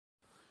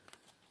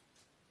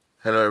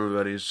Hello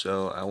everybody,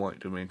 so I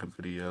want to make a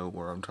video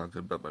where I'm talking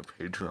about my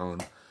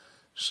Patreon.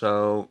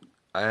 So,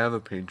 I have a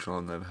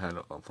Patreon that I've had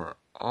for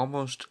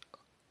almost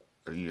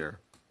a year.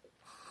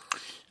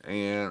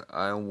 And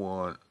I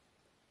want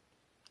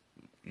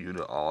you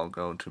to all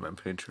go to my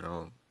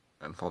Patreon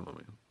and follow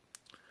me.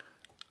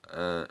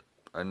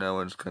 I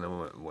know it's kind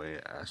of a way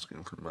of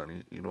asking for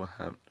money. You don't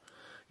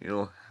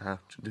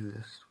have to do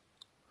this.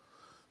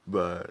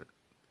 But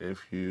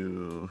if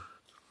you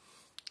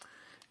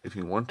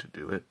want to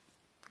do it,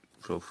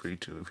 feel free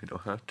to. If you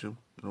don't have to,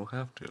 you don't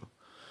have to.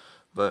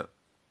 But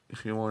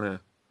if you want to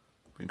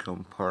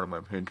become part of my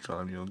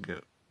Patreon, you'll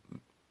get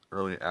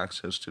early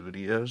access to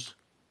videos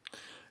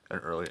and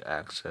early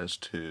access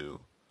to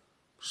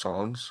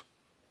songs,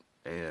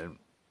 and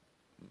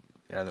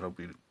yeah, that'll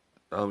be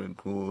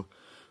cool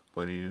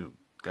for you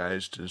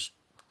guys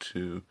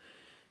to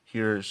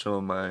hear some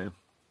of my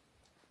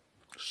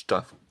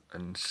stuff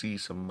and see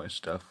some of my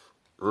stuff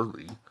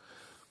early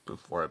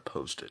before I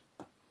post it.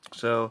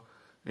 So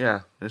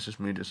yeah, this is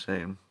me just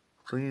saying,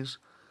 please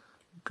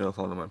go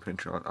follow my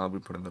Patreon. I'll be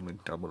putting the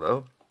link down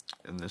below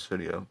in this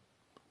video.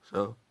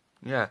 So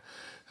yeah,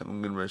 have a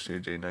good rest of your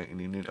day, night, and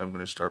evening. I'm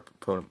going to start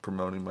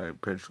promoting my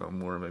Patreon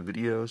more in my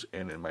videos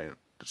and in my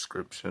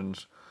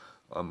descriptions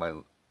on my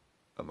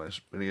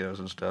videos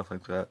and stuff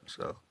like that.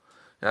 So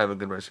yeah, have a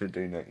good rest of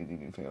your day, night, and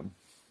evening, fam.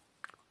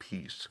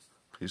 Peace.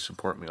 Please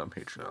support me on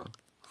Patreon.